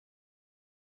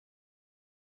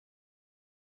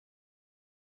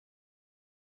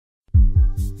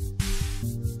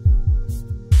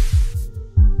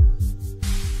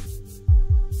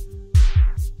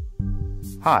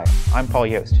Hi, I'm Paul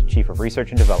Yost, Chief of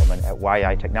Research and Development at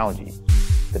YI Technology,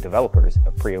 the developers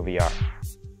of PrioVR.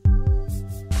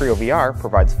 PrioVR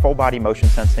provides full-body motion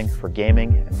sensing for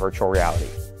gaming and virtual reality.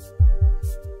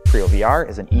 PrioVR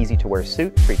is an easy-to-wear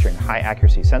suit featuring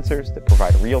high-accuracy sensors that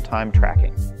provide real-time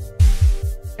tracking.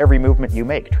 Every movement you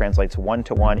make translates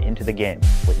one-to-one into the game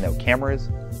with no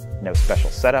cameras, no special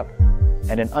setup,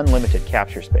 and an unlimited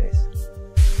capture space.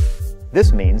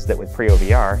 This means that with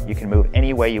PrioVR, you can move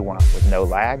any way you want with no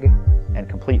lag and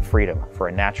complete freedom for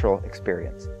a natural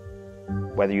experience.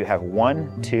 Whether you have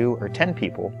 1, 2, or 10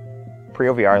 people,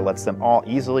 PrioVR lets them all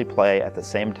easily play at the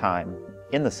same time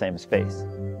in the same space.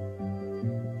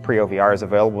 PrioVR is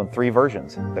available in 3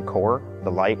 versions, the Core,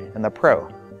 the Lite, and the Pro,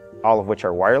 all of which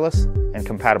are wireless and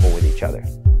compatible with each other.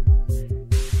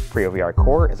 PrioVR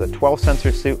Core is a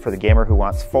 12-sensor suit for the gamer who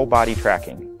wants full-body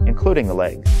tracking, including the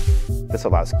legs. This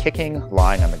allows kicking,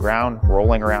 lying on the ground,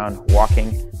 rolling around,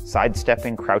 walking,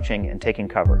 sidestepping, crouching, and taking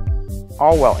cover,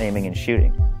 all while aiming and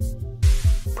shooting.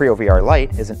 PrioVR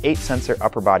Lite is an 8-sensor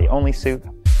upper-body-only suit,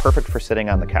 perfect for sitting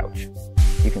on the couch.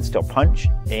 You can still punch,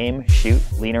 aim, shoot,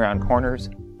 lean around corners,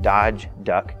 dodge,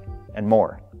 duck, and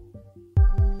more.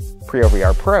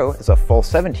 PrioVR Pro is a full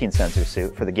 17-sensor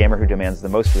suit for the gamer who demands the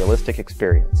most realistic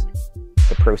experience.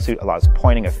 The Pro suit allows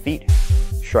pointing of feet,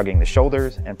 shrugging the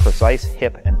shoulders, and precise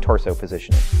hip and torso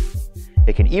positioning.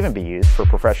 It can even be used for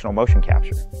professional motion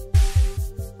capture.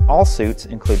 All suits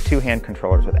include 2 hand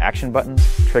controllers with action buttons,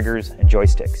 triggers, and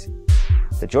joysticks.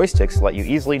 The joysticks let you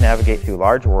easily navigate through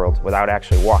large worlds without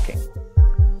actually walking,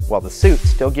 while the suit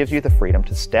still gives you the freedom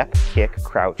to step, kick,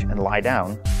 crouch, and lie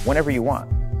down whenever you want.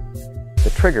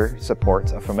 The trigger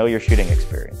supports a familiar shooting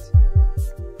experience.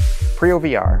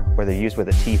 PrioVR, whether used with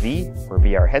a TV or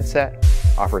VR headset,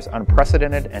 offers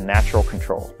unprecedented and natural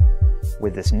control.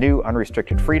 With this new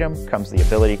unrestricted freedom comes the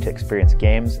ability to experience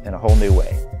games in a whole new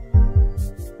way.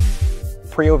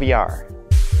 PrioVR.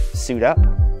 Suit up,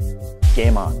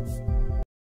 game on.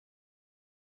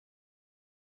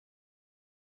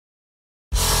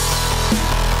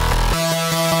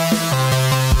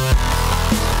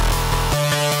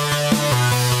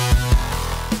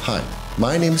 Hi,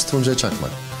 my name is Tunjay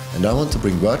Chakman, and I want to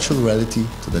bring virtual reality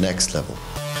to the next level.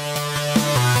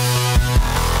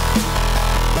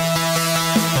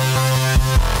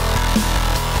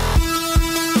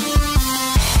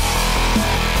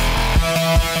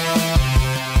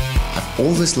 I've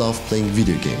always loved playing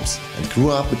video games and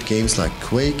grew up with games like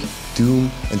Quake,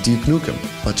 Doom and Duke Nukem,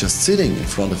 but just sitting in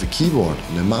front of a keyboard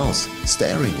and a mouse,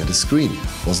 staring at a screen,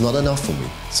 was not enough for me.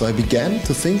 So I began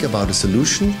to think about a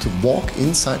solution to walk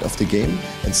inside of the game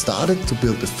and started to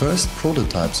build the first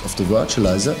prototypes of the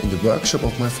virtualizer in the workshop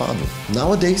of my father.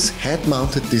 Nowadays,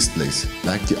 head-mounted displays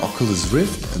like the Oculus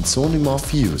Rift and Sony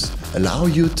Morpheus allow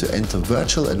you to enter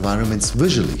virtual environments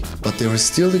visually, but there is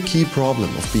still the key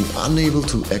problem of being unable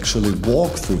to actually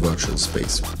walk through virtual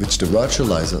space, which the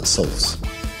virtualizer solves.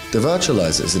 The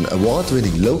virtualizer is an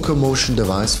award-winning locomotion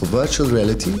device for virtual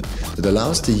reality that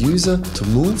allows the user to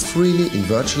move freely in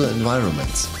virtual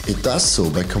environments. It does so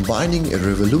by combining a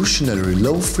revolutionary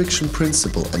low-friction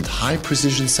principle and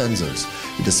high-precision sensors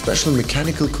with a special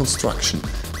mechanical construction,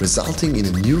 resulting in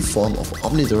a new form of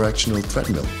omnidirectional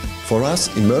treadmill. For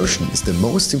us, immersion is the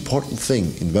most important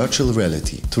thing in virtual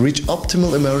reality. To reach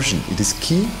optimal immersion, it is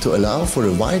key to allow for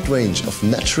a wide range of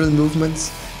natural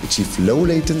movements, achieve low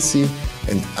latency,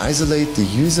 and isolate the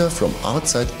user from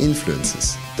outside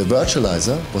influences. The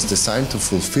virtualizer was designed to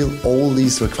fulfill all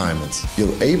these requirements.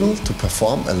 You're able to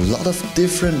perform a lot of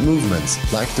different movements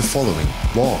like the following: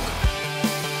 walk,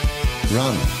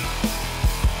 run,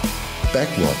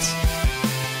 backwards,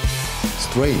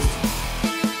 strafe,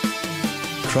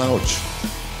 crouch,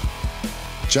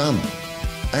 jump,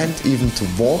 and even to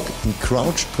walk in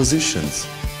crouched positions.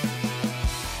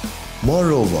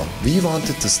 Moreover, we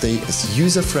wanted to stay as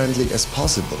user-friendly as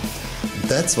possible.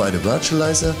 That's why the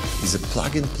virtualizer is a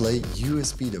plug-and-play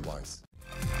USB device.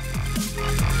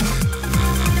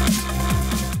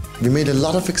 We made a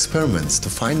lot of experiments to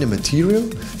find a material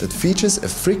that features a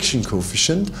friction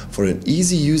coefficient for an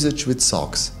easy usage with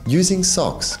socks. Using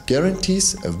socks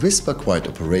guarantees a whisper-quiet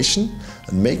operation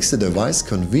and makes the device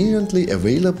conveniently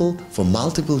available for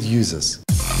multiple users.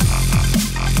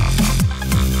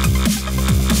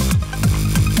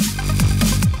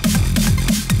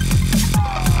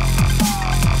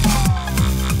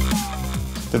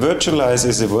 The virtualizer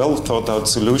is a well thought out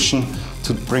solution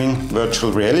to bring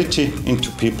virtual reality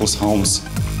into people's homes.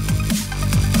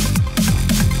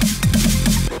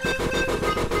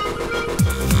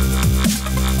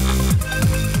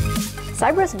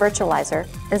 Cyberus Virtualizer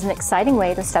is an exciting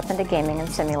way to step into gaming and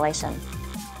simulation.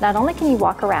 Not only can you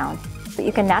walk around, but but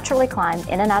you can naturally climb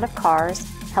in and out of cars,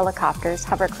 helicopters,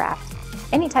 hovercraft,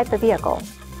 any type of vehicle,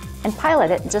 and pilot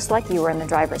it just like you were in the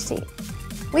driver's seat.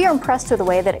 We are impressed with the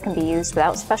way that it can be used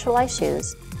without specialized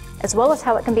shoes, as well as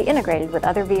how it can be integrated with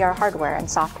other VR hardware and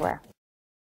software.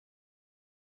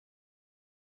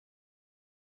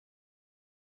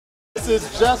 This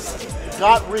is just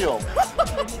got real.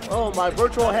 Oh, my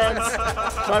virtual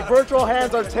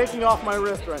hands are taking off my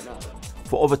wrist right now.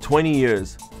 For over 20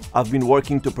 years, I've been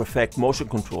working to perfect motion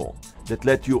control that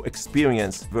let you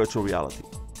experience virtual reality.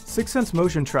 SixSense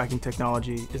motion tracking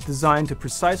technology is designed to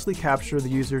precisely capture the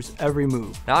user's every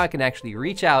move. Now I can actually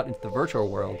reach out into the virtual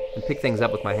world and pick things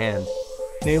up with my hands,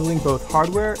 enabling both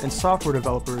hardware and software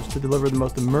developers to deliver the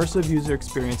most immersive user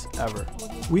experience ever.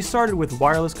 We started with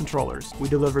wireless controllers. We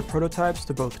delivered prototypes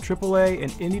to both AAA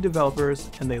and indie developers,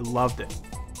 and they loved it.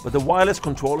 But the wireless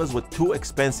controllers were too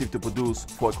expensive to produce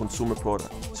for a consumer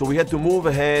product. So we had to move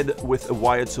ahead with a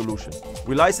wired solution.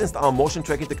 We licensed our motion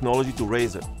tracking technology to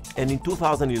Razer, and in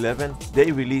 2011,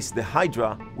 they released the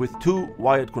Hydra with 2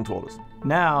 wired controllers.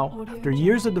 Now, after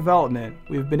years of development,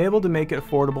 we've been able to make it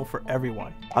affordable for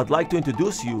everyone. I'd like to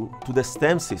introduce you to the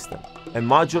STEM system, a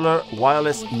modular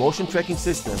wireless motion tracking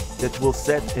system that will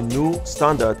set a new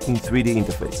standard in 3D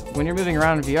interface. When you're moving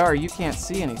around in VR, you can't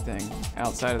see anything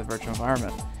outside of the virtual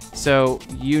environment. So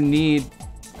you need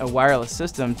a wireless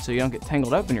system so you don't get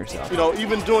tangled up in yourself. You know,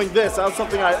 even doing this, that was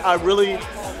something I really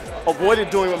avoided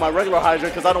doing with my regular Hydra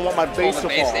because I don't want my base to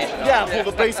fall. Yeah, pull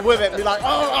the base with it and be like,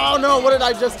 oh no, what did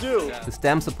I just do? The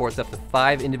STEM supports up to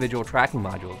 5 individual tracking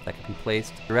modules that can be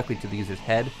placed directly to the user's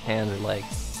head, hand, or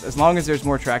legs. As long as there's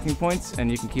more tracking points and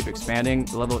you can keep expanding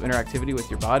the level of interactivity with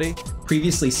your body.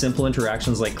 Previously simple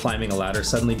interactions like climbing a ladder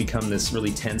suddenly become this really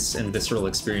tense and visceral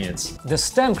experience. The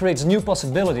STEM creates new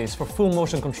possibilities for full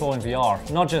motion control in VR.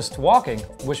 Not just walking,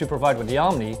 which we provide with the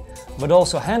Omni, but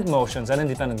also hand motions and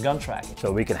independent gun tracking.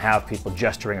 So we can have people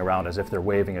gesturing around as if they're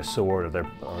waving a sword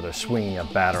or they're swinging a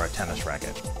bat or a tennis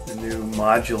racket. The new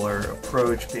modular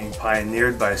approach being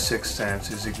pioneered by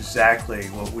SixSense is exactly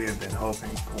what we have been hoping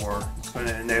for. It's going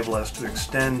to enable us to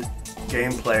extend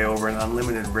gameplay over an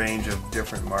unlimited range of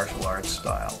different martial arts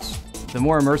styles. The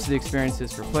more immersive the experience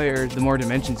is for players, the more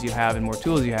dimensions you have and more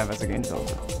tools you have as a game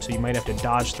developer. So you might have to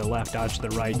dodge to the left, dodge to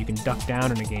the right. You can duck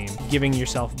down in a game. Giving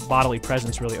yourself bodily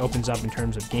presence really opens up in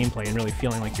terms of gameplay and really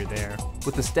feeling like you're there.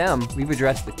 With the STEM, we've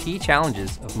addressed the key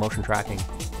challenges of motion tracking.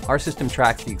 Our system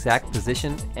tracks the exact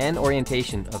position and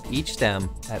orientation of each stem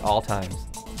at all times.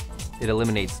 It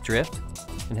eliminates drift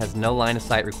and has no line of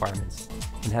sight requirements,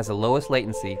 and has the lowest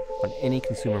latency on any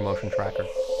consumer motion tracker.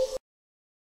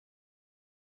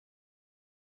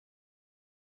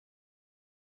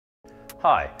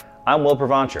 Hi, I'm Will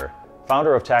Pravancher,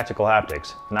 founder of Tactical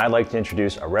Haptics, and I'd like to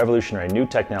introduce a revolutionary new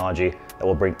technology that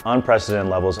will bring unprecedented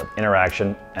levels of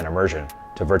interaction and immersion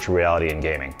to virtual reality and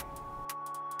gaming.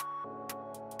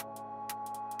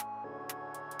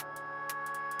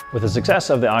 With the success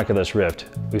of the Oculus Rift,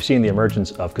 we've seen the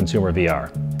emergence of consumer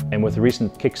VR. And with the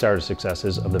recent Kickstarter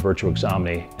successes of the Virtuix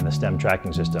Omni and the STEM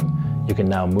tracking system, you can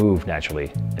now move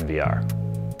naturally in VR.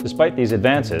 Despite these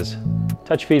advances,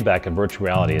 touch feedback in virtual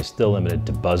reality is still limited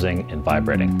to buzzing and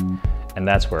vibrating. And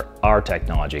that's where our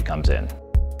technology comes in.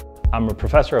 I'm a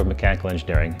professor of mechanical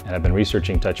engineering and have been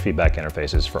researching touch feedback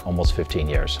interfaces for almost 15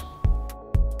 years.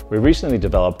 We recently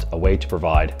developed a way to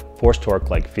provide force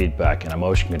torque-like feedback in a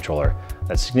motion controller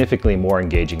that's significantly more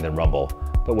engaging than Rumble,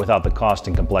 but without the cost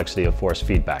and complexity of force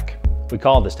feedback. We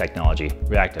call this technology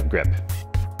Reactive Grip.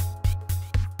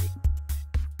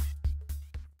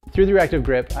 Through the Reactive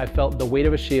Grip, I felt the weight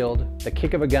of a shield, the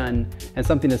kick of a gun, and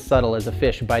something as subtle as a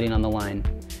fish biting on the line.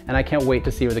 And I can't wait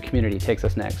to see where the community takes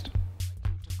us next.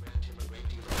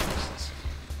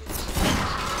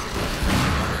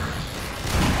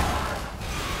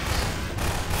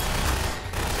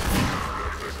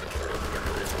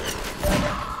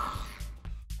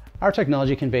 Our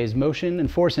technology conveys motion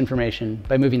and force information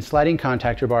by moving sliding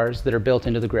contactor bars that are built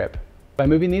into the grip. By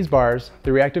moving these bars,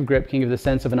 the Reactive Grip can give the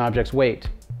sense of an object's weight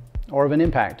or of an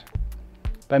impact.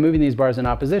 By moving these bars in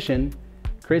opposition,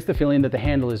 creates the feeling that the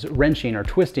handle is wrenching or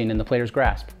twisting in the player's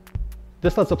grasp.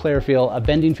 This lets the player feel a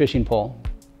bending fishing pole,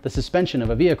 the suspension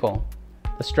of a vehicle,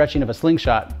 the stretching of a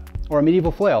slingshot, or a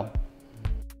medieval flail.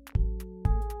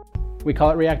 We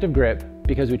call it Reactive Grip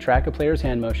because we track a player's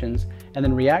hand motions and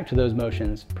then react to those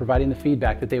motions, providing the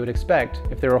feedback that they would expect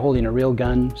if they were holding a real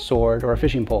gun, sword, or a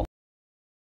fishing pole.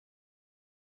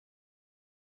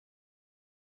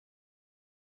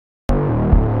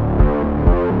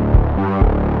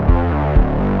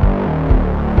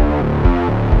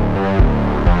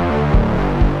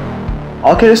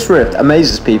 Oculus Rift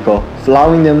amazes people,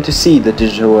 allowing them to see the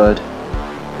digital world.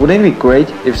 Wouldn't it be great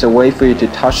if it's a way for you to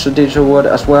touch the digital world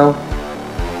as well?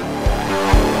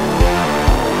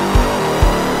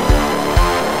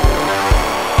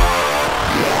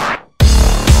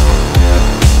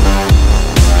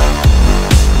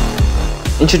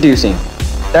 Introducing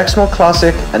Dexmo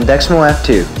Classic and Dexmo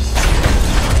F2.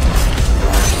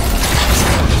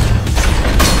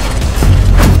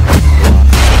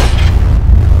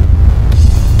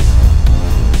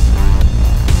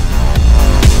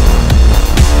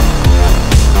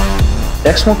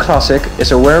 Dexmo Classic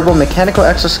is a wearable mechanical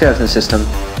exoskeleton system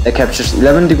that captures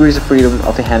 11 degrees of freedom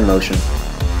of the hand motion,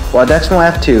 while Dexmo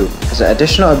F2 has an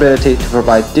additional ability to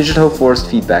provide digital force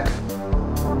feedback.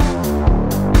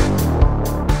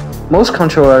 Most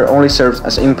controller only serves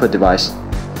as an input device.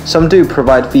 Some do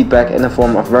provide feedback in the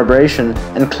form of vibration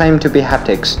and claim to be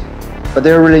haptics, but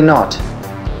they are really not.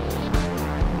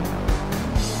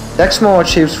 Dexmo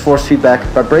achieves force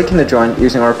feedback by breaking the joint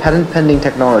using our patent-pending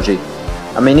technology,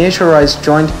 a miniaturized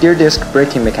joint gear disc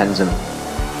braking mechanism.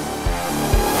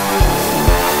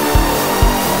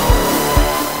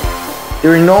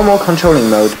 During normal controlling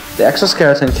mode, the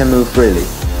exoskeleton can move freely.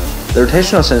 The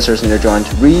rotational sensors in the joint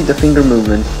read the finger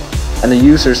movement, and the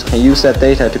users can use that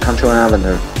data to control an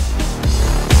avatar.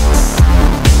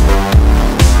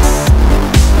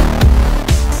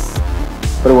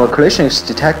 But when a collision is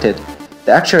detected,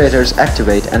 the actuators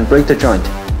activate and break the joint,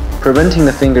 preventing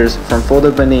the fingers from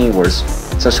further bending inwards,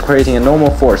 thus creating a normal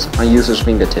force on user's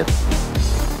fingertip.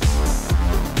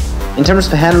 In terms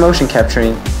of hand motion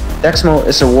capturing, Dexmo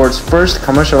is the world's first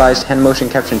commercialized hand motion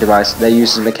capturing device that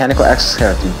uses mechanical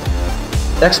exoskeleton.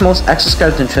 Dexmo's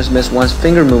exoskeleton transmits one's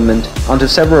finger movement onto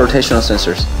several rotational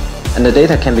sensors, and the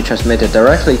data can be transmitted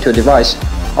directly to a device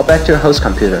or back to a host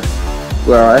computer,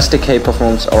 where our SDK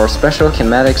performs our special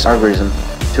kinematics algorithm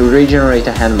to regenerate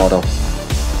a hand model.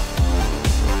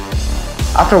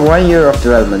 After 1 year of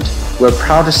development, we're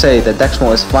proud to say that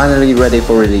Dexmo is finally ready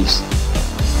for release.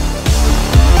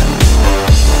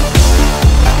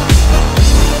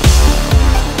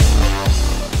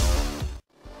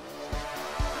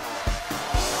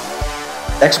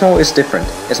 Dexmo is different.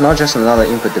 It's not just another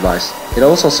input device. It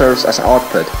also serves as an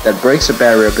output that breaks the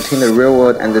barrier between the real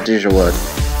world and the digital world,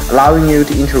 allowing you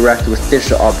to interact with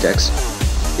digital objects.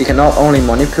 You can not only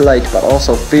manipulate but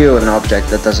also feel an object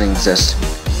that doesn't exist.